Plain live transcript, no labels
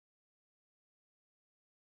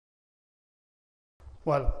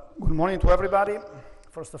Well, good morning to everybody.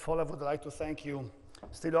 First of all, I would like to thank you,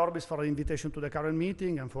 SteelOrbis, for the invitation to the current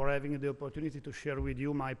meeting and for having the opportunity to share with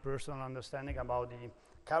you my personal understanding about the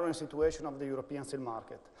current situation of the European steel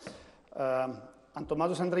market. I'm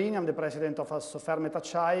Tommaso Sandrini. I'm the president of Assofermet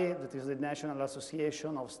Acciai, that is the National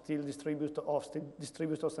Association of Steel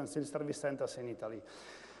Distributors and Steel Service Centers in Italy.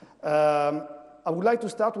 I would like to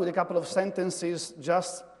start with a couple of sentences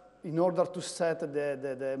just in order to set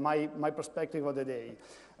my perspective of the day.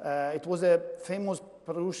 It was a famous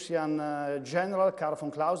Prussian general, Karl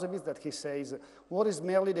von Clausewitz, that he says, war is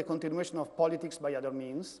merely the continuation of politics by other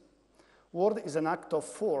means. War is an act of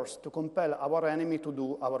force to compel our enemy to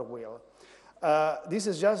do our will. This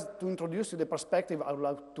is just to introduce you the perspective I would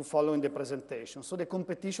like to follow in the presentation. So the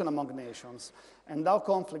competition among nations and how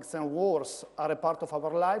conflicts and wars are a part of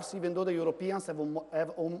our lives, even though the Europeans have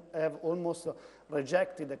almost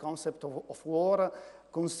rejected the concept of war,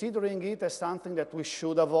 considering it as something that we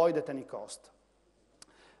should avoid at any cost.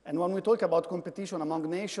 And when we talk about competition among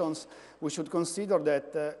nations, we should consider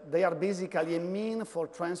that they are basically a mean for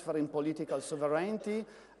transferring political sovereignty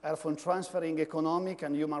and for transferring economic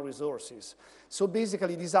and human resources. So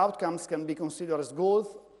basically, these outcomes can be considered as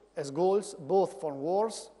goals both for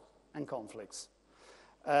wars and conflicts.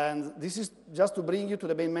 And this is just to bring you to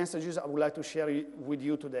the main messages I would like to share with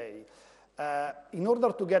you today. In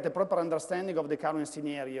order to get a proper understanding of the current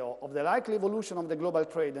scenario, of the likely evolution of the global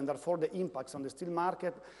trade and therefore the impacts on the steel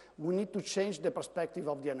market, we need to change the perspective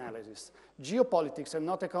of the analysis. Geopolitics and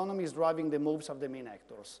not economy is driving the moves of the main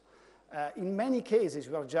actors. In many cases,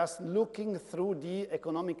 we are just looking through the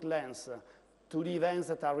economic lens to the events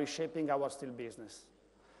that are reshaping our steel business.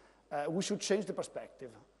 We should change the perspective.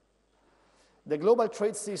 The global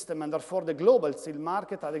trade system and therefore the global steel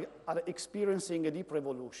market are experiencing a deep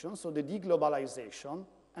revolution, so the deglobalization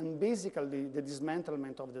and basically the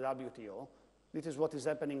dismantlement of the WTO. This is what is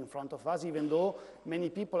happening in front of us, even though many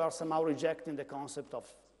people are somehow rejecting the concept of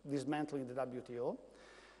dismantling the WTO.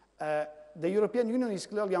 The European Union is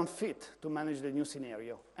clearly unfit to manage the new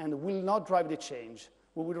scenario and will not drive the change.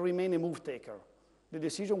 We will remain a move taker. The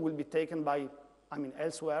decision will be taken by,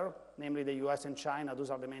 elsewhere, namely the US and China.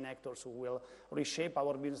 Those are the main actors who will reshape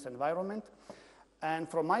our business environment. And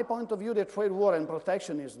from my point of view, the trade war and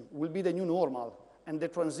protectionism will be the new normal, and the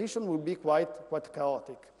transition will be quite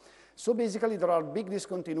chaotic. So basically, there are big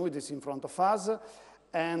discontinuities in front of us,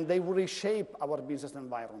 and they will reshape our business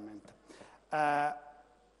environment.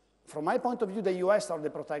 From my point of view, the US are the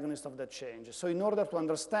protagonists of that change. So in order to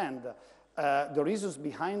understand the reasons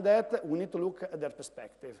behind that, we need to look at their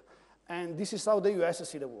perspective. And this is how the US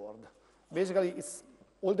see the world. Basically,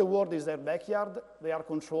 all the world is their backyard. They are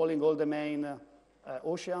controlling all the main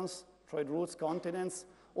oceans, trade routes, continents,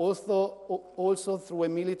 also through a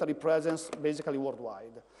military presence, basically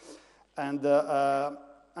worldwide. And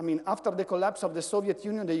after the collapse of the Soviet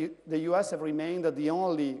Union, the US have remained the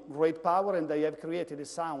only great power, and they have created a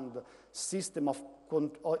sound system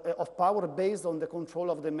of power based on the control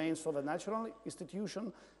of the main supranational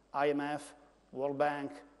institution, IMF, World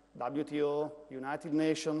Bank, WTO, United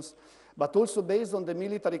Nations, but also based on the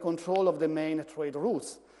military control of the main trade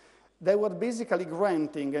routes. They were basically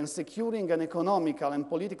granting and securing an economical and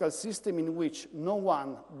political system in which no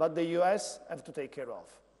one but the US have to take care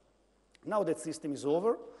of. Now that system is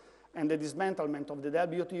over, and the dismantlement of the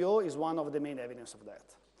WTO is one of the main evidence of that.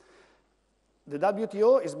 The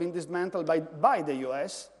WTO is being dismantled by the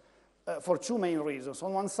US for two main reasons.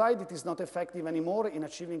 On one side, it is not effective anymore in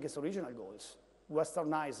achieving its original goals,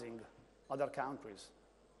 westernizing other countries.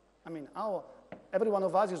 Every one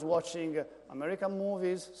of us is watching American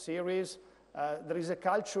movies, series. There is a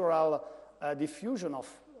cultural diffusion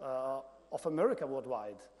of America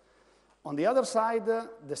worldwide. On the other side,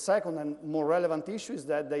 the second and more relevant issue is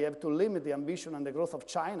that they have to limit the ambition and the growth of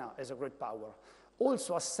China as a great power,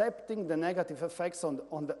 also accepting the negative effects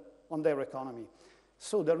on their economy.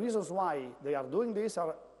 So the reasons why they are doing this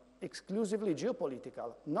are exclusively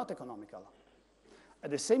geopolitical, not economical.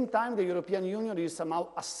 At the same time, the European Union is somehow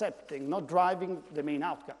accepting, not driving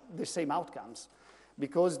the same outcomes,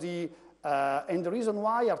 because and the reason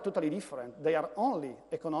why are totally different. They are only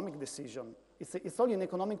economic decisions. It's only an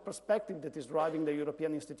economic perspective that is driving the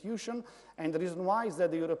European institution, and the reason why is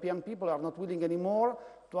that the European people are not willing anymore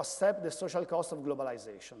to accept the social cost of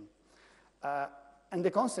globalization. And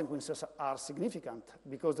the consequences are significant,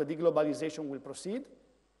 because the deglobalization will proceed.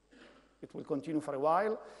 It will continue for a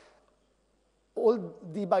while. All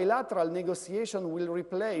the bilateral negotiation will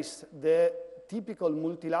replace the typical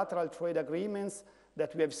multilateral trade agreements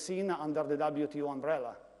that we have seen under the WTO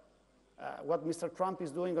umbrella. What Mr. Trump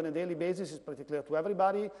is doing on a daily basis is pretty clear to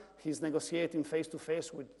everybody. He's negotiating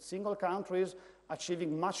face-to-face with single countries.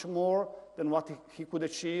 achieving much more than what he could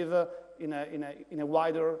achieve in a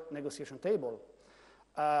wider negotiation table.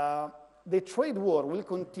 The trade war will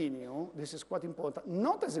continue, this is quite important,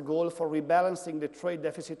 not as a goal for rebalancing the trade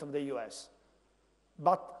deficit of the US,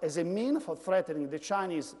 but as a means for threatening the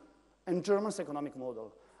Chinese and German's economic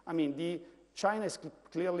model. I mean, China is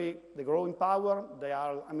clearly the growing power.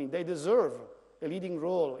 They deserve a leading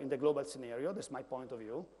role in the global scenario. That's my point of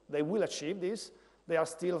view. They will achieve this. They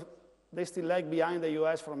still lag behind the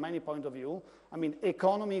US from many points of view. I mean,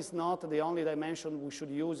 economy is not the only dimension we should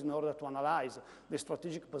use in order to analyze the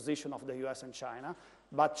strategic position of the US and China,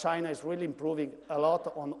 but China is really improving a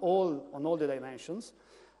lot on all the dimensions.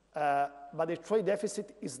 But the trade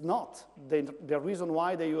deficit is not the reason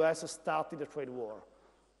why the US started the trade war.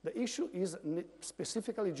 The issue is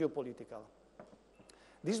specifically geopolitical.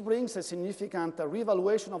 This brings a significant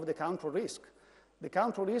revaluation of the country risk. The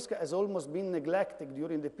country risk has almost been neglected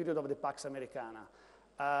during the period of the Pax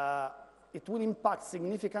Americana. It will impact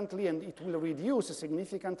significantly and it will reduce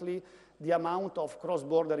significantly the amount of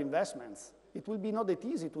cross-border investments. It will be not that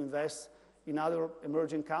easy to invest in other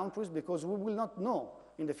emerging countries because we will not know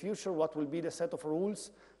in the future what will be the set of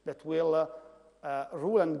rules that will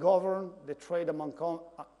rule and govern the trade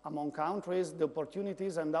among countries, the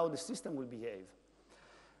opportunities, and how the system will behave.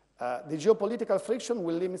 The geopolitical friction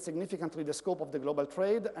will limit significantly the scope of the global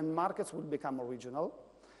trade, and markets will become more regional.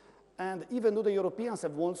 And even though the Europeans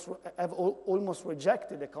have almost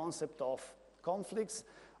rejected the concept of conflicts,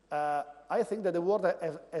 I think that the world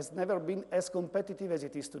has never been as competitive as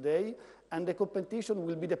it is today, and the competition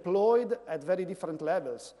will be deployed at very different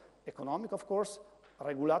levels. Economic, of course,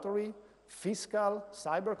 regulatory, fiscal,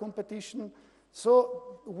 cyber competition.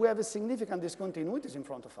 So we have a significant discontinuities in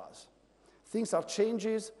front of us. Things are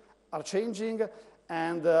changing,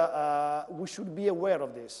 and we should be aware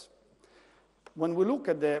of this. When we look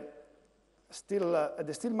at the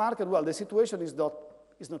steel market, well, the situation is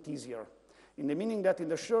not easier. In the meaning that in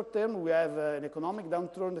the short term, we have an economic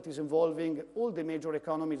downturn that is involving all the major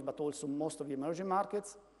economies, but also most of the emerging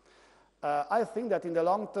markets. I think that in the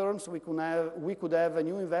long terms, we could have a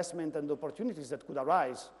new investment and opportunities that could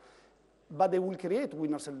arise, but they will create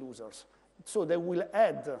winners and losers. So they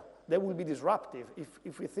will be disruptive.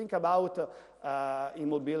 If we think about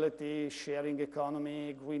e-mobility, sharing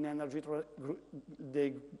economy,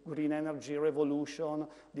 the green energy revolution,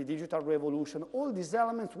 the digital revolution, all these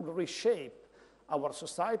elements will reshape our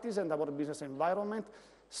societies and our business environment,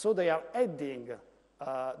 so they are adding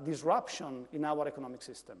disruption in our economic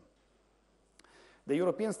system. The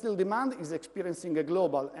European steel demand is experiencing a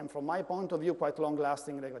global, and from my point of view, quite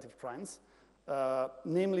long-lasting negative trends.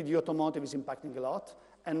 Namely, the automotive is impacting a lot,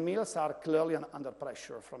 and mills are clearly under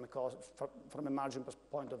pressure from a margin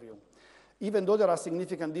point of view. Even though there are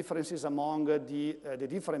significant differences among the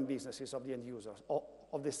different businesses of the end users,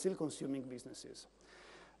 of the steel-consuming businesses.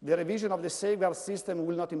 The revision of the safeguard system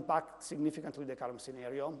will not impact significantly the current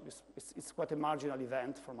scenario. It's quite a marginal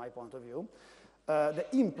event from my point of view. The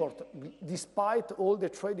import, despite all the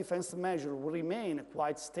trade defense measures, will remain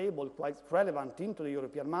quite stable, quite relevant into the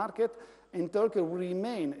European market, and Turkey will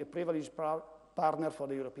remain a privileged partner for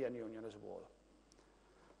the European Union as well.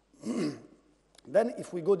 Then,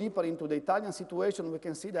 if we go deeper into the Italian situation, we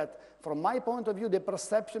can see that, from my point of view, the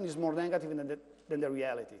perception is more negative than the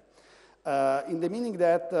reality. In the meaning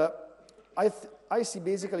that I see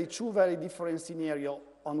basically two very different scenarios.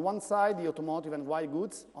 On one side, the automotive and white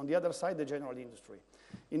goods. On the other side, the general industry.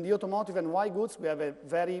 In the automotive and white goods, we have a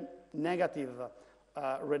very negative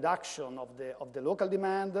reduction of the local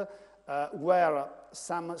demand, where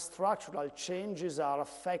some structural changes are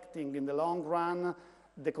affecting, in the long run,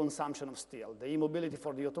 the consumption of steel. The e-mobility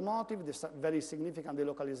for the automotive, the very significant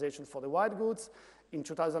delocalization for the white goods. In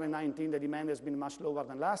 2019, the demand has been much lower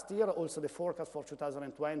than last year. Also, the forecast for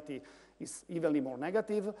 2020 is evenly more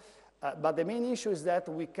negative. But the main issue is that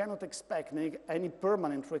we cannot expect any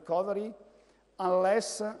permanent recovery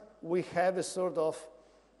unless we have a sort of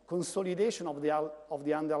consolidation of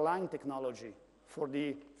the underlying technology for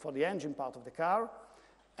the engine part of the car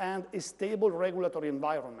and a stable regulatory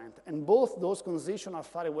environment. And both those conditions are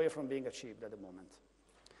far away from being achieved at the moment.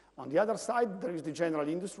 On the other side, there is the general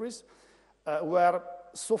industries, where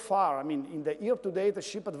so far, I mean, in the year-to-date, the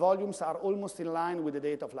shipped volumes are almost in line with the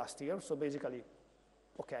data of last year. So basically,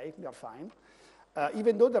 okay, they are fine.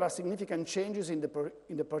 Even though there are significant changes in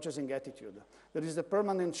the purchasing attitude. There is a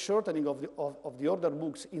permanent shortening of the order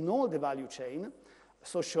books in all the value chain,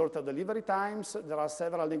 so shorter delivery times. There are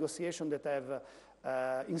several negotiations that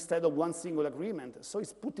have, instead of one single agreement. So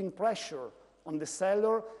it's putting pressure on the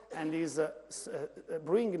seller and is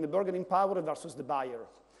bringing the bargaining power versus the buyer.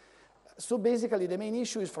 So basically, the main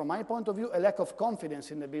issue is, from my point of view, a lack of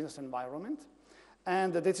confidence in the business environment,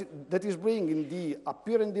 and that is bringing the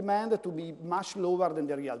apparent demand to be much lower than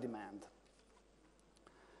the real demand.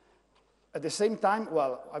 At the same time,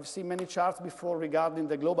 well, I've seen many charts before regarding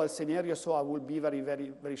the global scenario, so I will be very,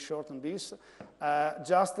 very, very short on this.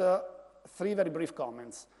 Just 3 very brief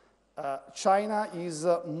comments. China is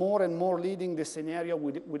more and more leading the scenario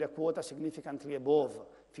with a quota significantly above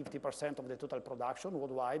 50% of the total production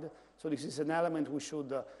worldwide. So this is an element we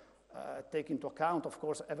should take into account. Of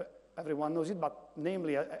course, everyone knows it, but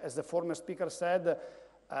namely, as the former speaker said,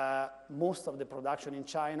 most of the production in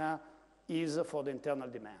China is for the internal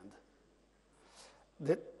demand.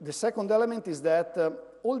 The second element is that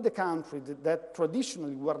all the countries that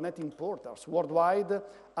traditionally were net importers worldwide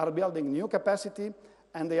are building new capacity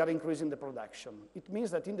and they are increasing the production. It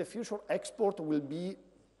means that in the future, export will be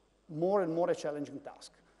more and more a challenging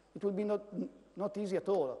task. It will be not easy at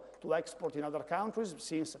all to export in other countries,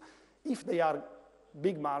 since if they are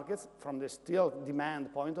big markets from the steel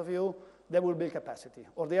demand point of view, they will build capacity,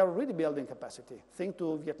 or they are already building capacity. Think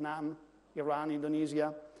to Vietnam, Iran,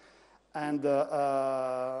 Indonesia. And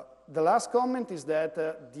the last comment is that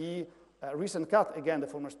the recent cut, again, the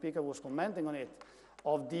former speaker was commenting on it,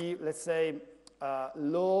 of the, let's say,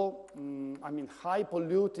 high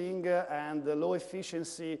polluting and low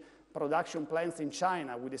efficiency production plants in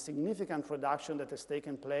China, with a significant reduction that has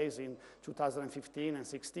taken place in 2015 and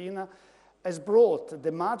 16, has brought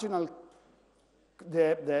the marginal,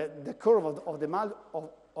 the curve of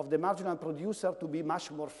the marginal producer to be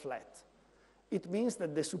much more flat. It means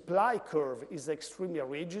that the supply curve is extremely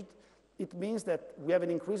rigid. It means that we have an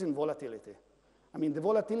increase in volatility. I mean, the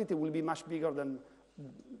volatility will be much bigger than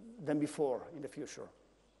before in the future.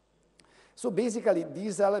 So basically,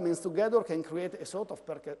 these elements together can create a sort of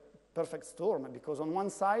perfect storm, because on one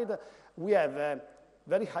side, we have a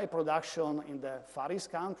very high production in the Far East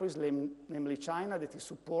countries, namely China, that is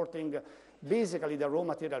supporting basically the raw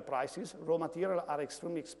material prices. Raw materials are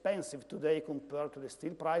extremely expensive today compared to the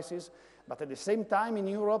steel prices, but at the same time in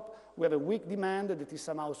Europe, we have a weak demand that is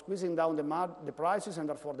somehow squeezing down the prices and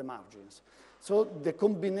therefore the margins. So the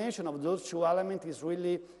combination of those 2 elements is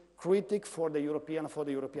really critical for the European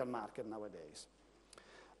market nowadays.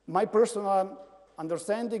 My personal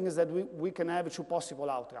understanding is that we can have 2 possible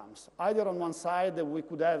outcomes. Either on one side, we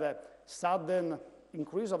could have a sudden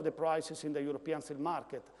increase of the prices in the European steel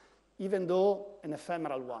market, even though an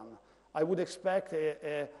ephemeral one. I would expect,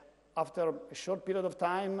 after a short period of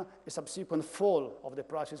time, a subsequent fall of the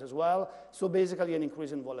prices as well, so basically an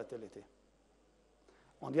increase in volatility.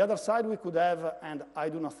 On the other side, we could have, and I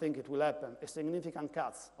do not think it will happen, a significant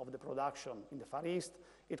cut of the production in the Far East.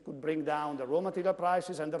 It could bring down the raw material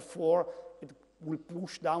prices, and therefore it will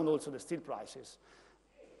push down also the steel prices.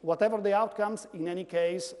 Whatever the outcomes, in any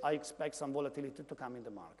case, I expect some volatility to come in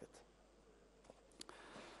the market.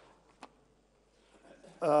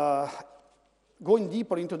 Going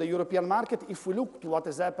deeper into the European market, if we look to what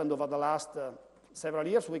has happened over the last several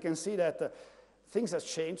years, we can see that things have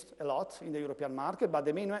changed a lot in the European market, but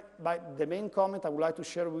the main comment I would like to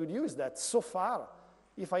share with you is that so far,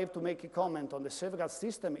 if I have to make a comment on the safeguard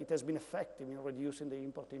system, it has been effective in reducing the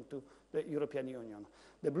import into the European Union.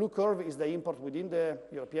 The blue curve is the import within the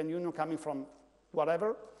European Union coming from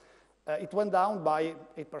whatever. It went down by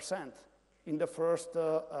 8% in the first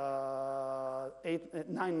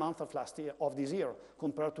 9 months of this year,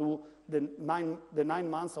 compared to the 9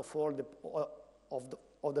 months of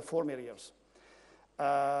the former years.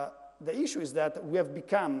 The issue is that we have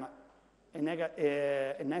become a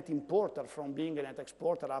net importer from being a net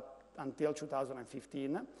exporter up until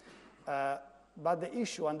 2015. But the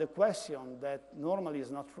issue and the question that normally is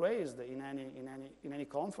not raised in any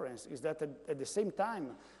conference is that at the same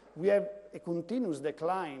time, we have a continuous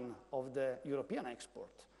decline of the European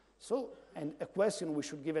export. So, and a question we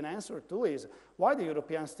should give an answer to is why the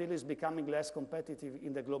European steel is becoming less competitive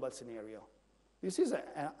in the global scenario. This is,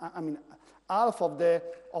 half of the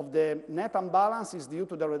net imbalance is due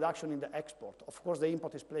to the reduction in the export. Of course, the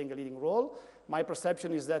import is playing a leading role. My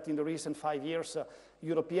perception is that in the recent 5 years,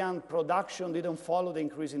 European production didn't follow the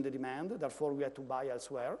increase in the demand, therefore we had to buy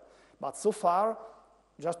elsewhere. But so far,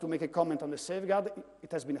 just to make a comment on the safeguard,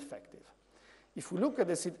 it has been effective. If we look at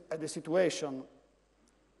the situation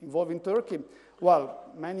involving Turkey,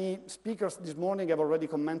 well, many speakers this morning have already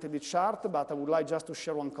commented the chart, but I would like just to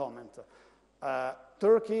share one comment.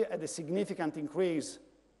 Turkey had a significant increase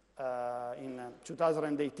in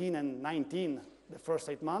 2018 and 19, the first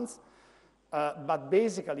 8 months, but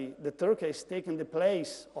basically the Turkey has taken the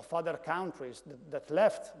place of other countries that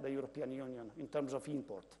left the European Union in terms of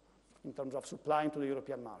import, in terms of supplying to the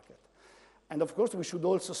European market. And of course, we should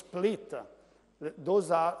also split.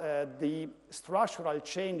 Those are the structural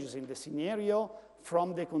changes in the scenario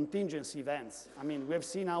from the contingency events. I mean, we have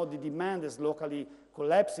seen how the demand has locally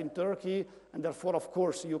collapsed in Turkey, and therefore, of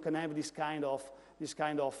course, you can have this kind of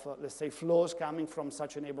let's say, flows coming from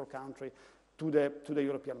such a neighbor country to the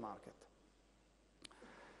European market.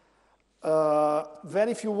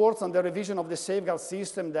 Very few words on the revision of the safeguard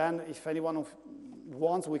system, then if anyone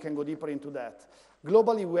wants, we can go deeper into that.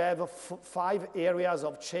 Globally, we have 5 areas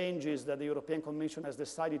of changes that the European Commission has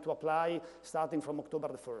decided to apply starting from October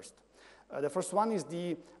the 1st. The first one is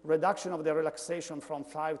the reduction of the relaxation from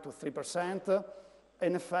 5 to 3%,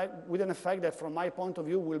 with an effect that, from my point of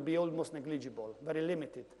view, will be almost negligible, very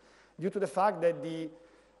limited, due to the fact that the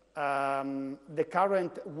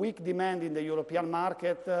current weak demand in the European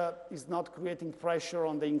market is not creating pressure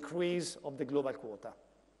on the increase of the global quota.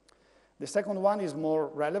 The second one is more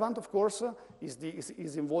relevant, of course,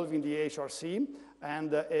 is involving the HRC,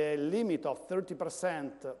 and a limit of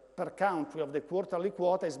 30% per country of the quarterly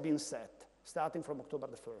quota has been set, starting from October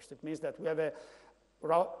the 1st. It means that we have a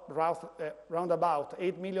round about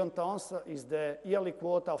 8 million tons is the yearly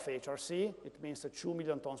quota of HRC. It means 2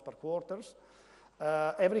 million tons per quarter.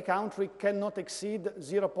 Every country cannot exceed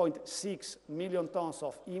 0.6 million tons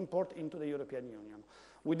of import into the European Union,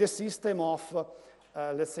 with the system of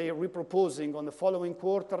let's say, reproposing on the following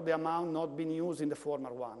quarter the amount not being used in the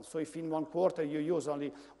former one. So if in one quarter you use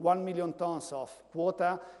only 1 million tons of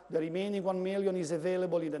quota, the remaining 1 million is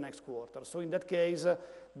available in the next quarter. So in that case,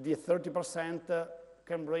 the 30%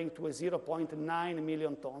 can bring to a 0.9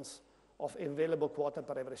 million tons of available quota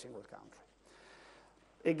per every single country.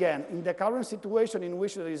 Again, in the current situation in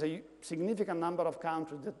which there is a significant number of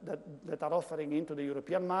countries that are offering into the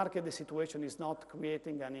European market, the situation is not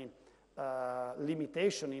creating any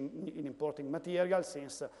limitation in importing material,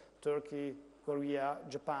 since Turkey, Korea,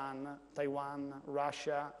 Japan, Taiwan,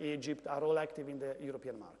 Russia, Egypt are all active in the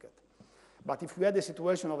European market. But if we had the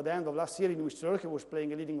situation of the end of last year in which Turkey was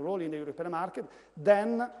playing a leading role in the European market,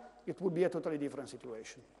 then it would be a totally different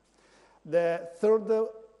situation. The third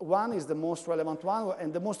one is the most relevant one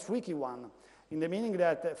and the most tricky one, in the meaning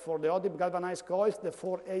that for the hot-dip galvanized coils, the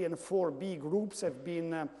 4A and 4B groups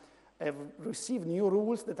have received new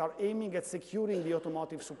rules that are aiming at securing the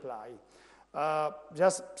automotive supply.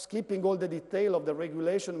 Just skipping all the detail of the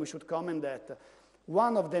regulation, we should comment that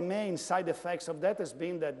one of the main side effects of that has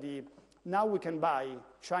been that now we can buy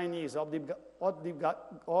Chinese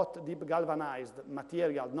hot-dip galvanized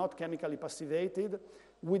material, not chemically passivated,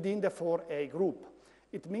 within the 4A group.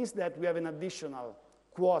 It means that we have an additional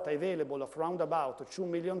quota available of round about 2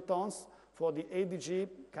 million tons for the ADG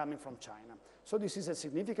coming from China. So this is a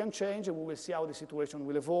significant change, and we will see how the situation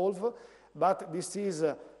will evolve. But this is,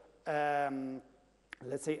 let's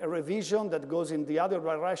say, a revision that goes in the other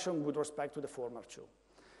direction with respect to the former two.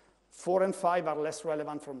 4 and 5 are less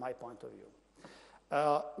relevant from my point of view.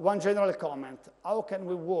 One general comment: how can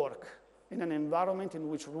we work in an environment in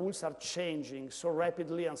which rules are changing so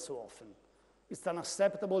rapidly and so often? It's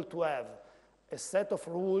unacceptable to have a set of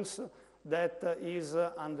rules that is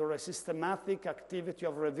under a systematic activity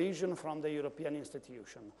of revision from the European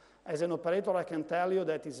institution. As an operator, I can tell you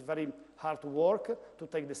that it's very hard work to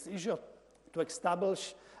take decisions, to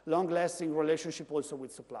establish long-lasting relationship also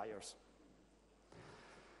with suppliers.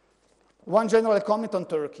 One general comment on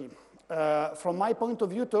Turkey. From my point of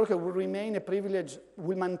view, Turkey will maintain a privileged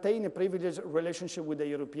relationship with the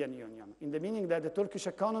European Union, in the meaning that the Turkish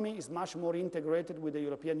economy is much more integrated with the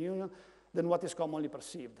European Union than what is commonly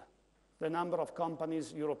perceived. The number of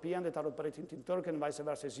companies, European, that are operating in Turkey and vice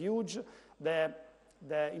versa is huge. The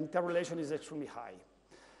interrelation is extremely high.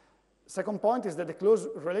 Second point is that the close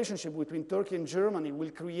relationship between Turkey and Germany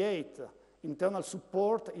will create internal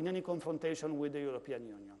support in any confrontation with the European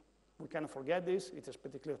Union. We cannot forget this. It is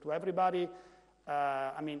pretty clear to everybody.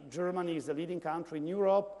 I mean, Germany is the leading country in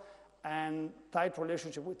Europe, and tight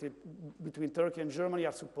relationship between Turkey and Germany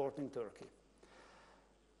are supporting Turkey.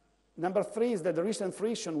 Number 3 is that the recent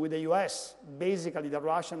friction with the US, basically the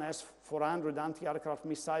Russian S-400 anti-aircraft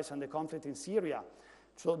missiles and the conflict in Syria.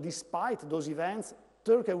 So despite those events,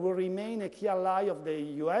 Turkey will remain a key ally of the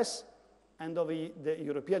US and of the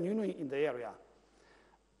European Union in the area.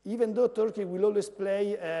 Even though Turkey will always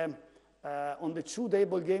play on the 2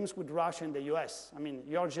 table games with Russia and the US. I mean,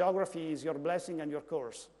 your geography is your blessing and your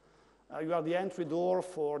curse. You are the entry door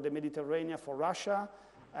for the Mediterranean for Russia,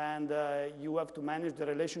 and you have to manage the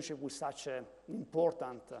relationship with such an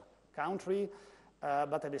important country,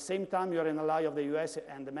 but at the same time, you are an ally of the US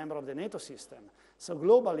and a member of the NATO system. So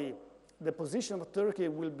globally, the position of Turkey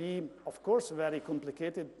will be, of course, very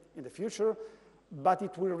complicated in the future, but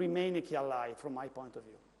it will remain a key ally from my point of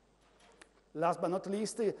view. Last but not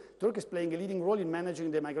least, Turkey is playing a leading role in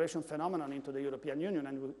managing the migration phenomenon into the European Union,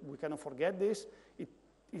 and we cannot forget this.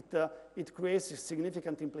 It creates a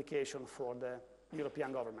significant implication for the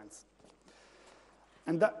European governments.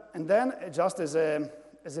 And then, just as a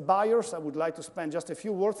buyer, I would like to spend just a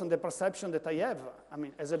few words on the perception that I have,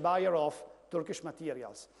 as a buyer of Turkish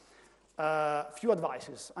materials. Few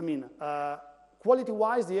advices.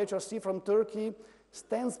 Quality-wise, the HRC from Turkey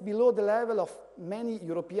stands below the level of many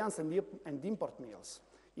Europeans and import mills,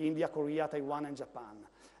 India, Korea, Taiwan, and Japan.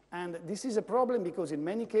 And this is a problem because in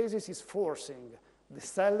many cases it's forcing the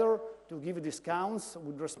seller to give discounts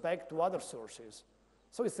with respect to other sources.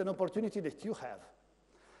 So it's an opportunity that you have.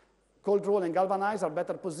 Cold roll and galvanized are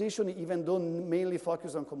better positioned even though mainly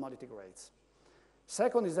focused on commodity grades.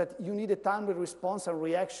 Second is that you need a timely response and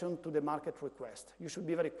reaction to the market request. You should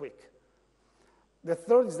be very quick. The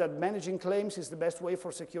third is that managing claims is the best way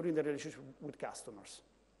for securing the relationship with customers.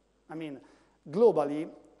 Globally,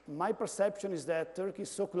 my perception is that Turkey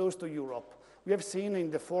is so close to Europe. We have seen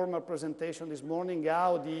in the former presentation this morning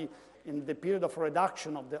how in the period of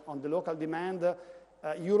reduction on the local demand,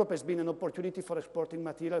 Europe has been an opportunity for exporting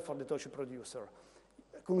material for the Turkish producer.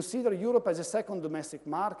 Consider Europe as a second domestic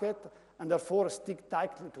market and therefore stick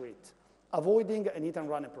tightly to it, avoiding an hit and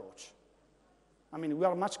run approach. We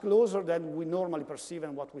are much closer than we normally perceive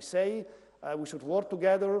in what we say. We should work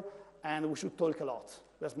together and we should talk a lot.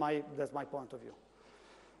 That's my point of view.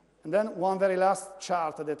 And then one very last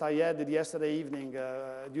chart that I added yesterday evening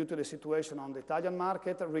due to the situation on the Italian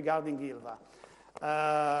market regarding Ilva.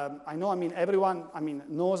 I know, everyone,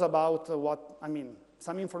 knows about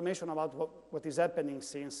some information about what is happening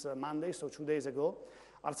since Monday, so 2 days ago.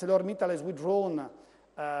 ArcelorMittal has withdrawn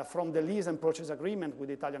from the lease and purchase agreement with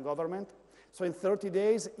the Italian government. So in 30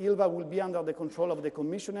 days, Ilva will be under the control of the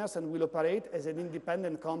commissioners and will operate as an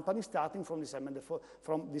independent company starting from December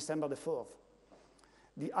the 4th.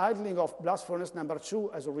 The idling of blast furnace number 2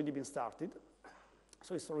 has already been started.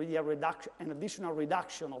 So it's already an additional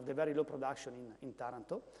reduction of the very low production in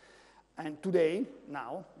Taranto. And today,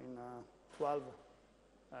 now, in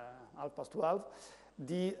 12:30,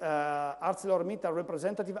 the ArcelorMittal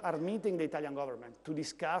representatives are meeting the Italian government to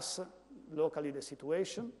discuss locally the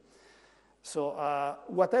situation. So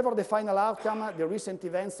whatever the final outcome, the recent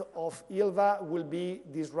events of Ilva will be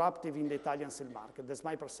disruptive in the Italian steel market. That's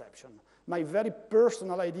my perception. My very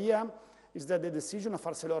personal idea is that the decision of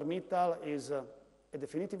ArcelorMittal is a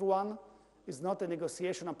definitive one. It's not a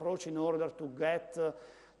negotiation approach in order to get,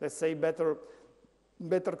 let's say, better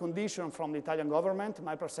condition from the Italian government.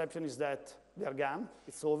 My perception is that they're gone,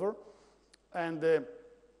 it's over. And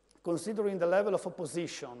considering the level of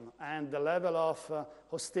opposition and the level of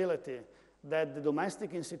hostility that the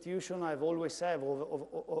domestic institutions have always had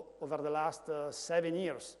over the last 7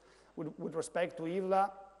 years with respect to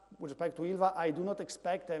Ilva, I do not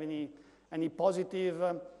expect any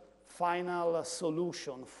positive final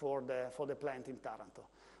solution for the plant in Taranto.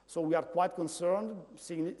 So we are quite concerned.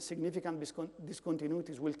 Significant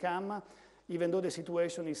discontinuities will come, even though the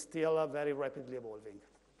situation is still very rapidly evolving.